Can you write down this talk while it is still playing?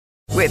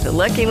With the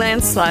Lucky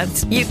Land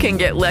Slots, you can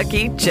get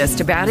lucky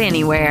just about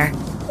anywhere.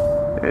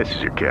 This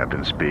is your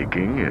captain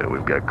speaking.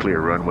 We've got clear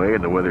runway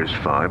and the weather's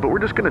fine, but we're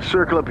just going to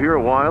circle up here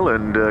a while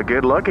and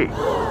get lucky.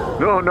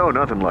 No,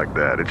 nothing like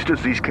that. It's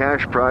just these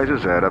cash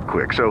prizes add up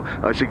quick. So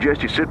I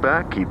suggest you sit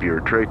back, keep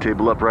your tray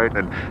table upright,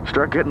 and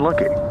start getting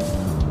lucky.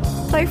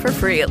 Play for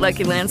free at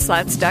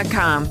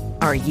LuckyLandSlots.com.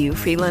 Are you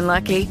feeling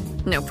lucky?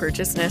 No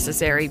purchase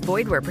necessary.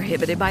 Void where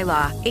prohibited by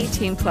law.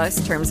 18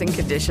 plus terms and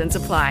conditions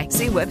apply.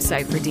 See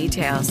website for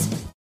details.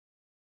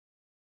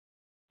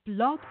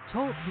 Blog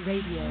Talk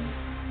Radio.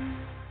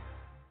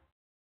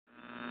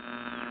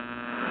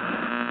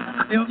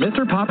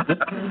 Mr. Pop. The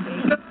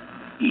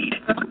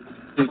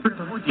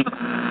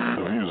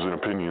views and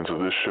opinions of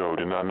this show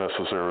do not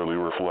necessarily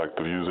reflect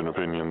the views and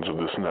opinions of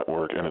this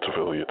network and its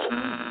affiliates.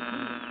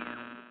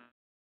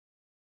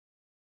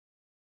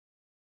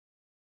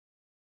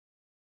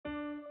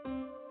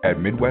 At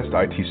Midwest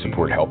IT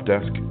Support Help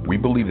Desk, we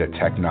believe that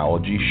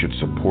technology should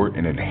support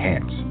and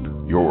enhance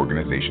your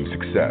organization's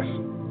success,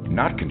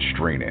 not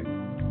constrain it.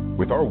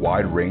 With our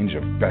wide range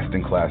of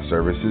best-in-class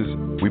services,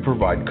 we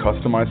provide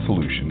customized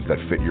solutions that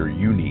fit your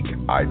unique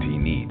IT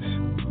needs.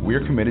 We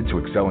are committed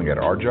to excelling at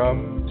our job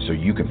so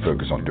you can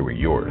focus on doing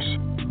yours.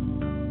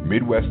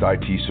 Midwest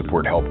IT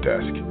Support Help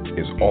Desk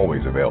is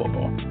always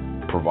available,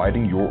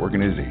 providing your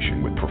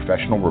organization with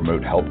professional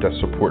remote help desk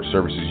support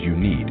services you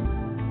need.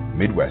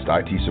 Midwest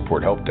IT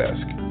Support Help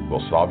Desk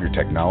will solve your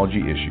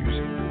technology issues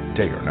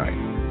day or night.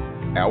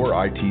 Our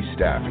IT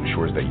staff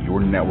ensures that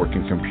your network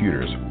and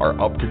computers are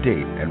up to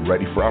date and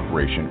ready for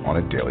operation on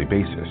a daily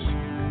basis.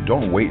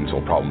 Don't wait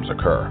until problems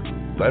occur.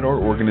 Let our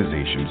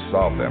organization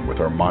solve them with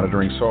our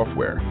monitoring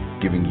software,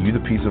 giving you the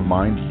peace of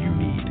mind you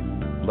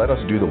need. Let us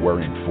do the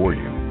worrying for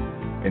you,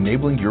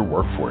 enabling your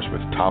workforce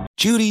with top.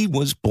 Judy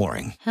was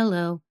boring.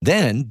 Hello.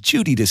 Then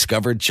Judy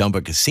discovered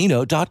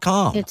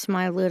ChumbaCasino.com. It's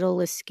my little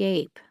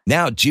escape.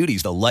 Now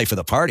Judy's the life of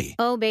the party.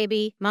 Oh,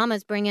 baby,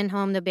 mama's bringing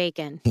home the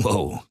bacon.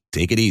 Whoa,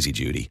 take it easy,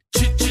 Judy.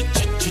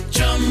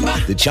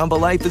 The Chumba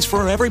life is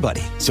for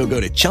everybody. So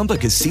go to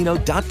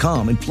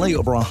ChumbaCasino.com and play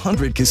over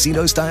 100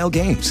 casino-style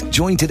games.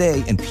 Join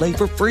today and play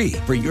for free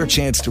for your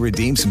chance to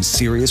redeem some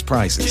serious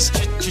prizes.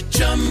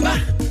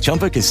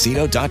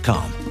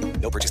 ChumbaCasino.com.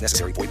 No purchase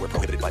necessary. Void where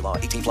prohibited by law.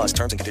 18 plus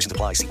terms and conditions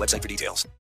apply. See website for details.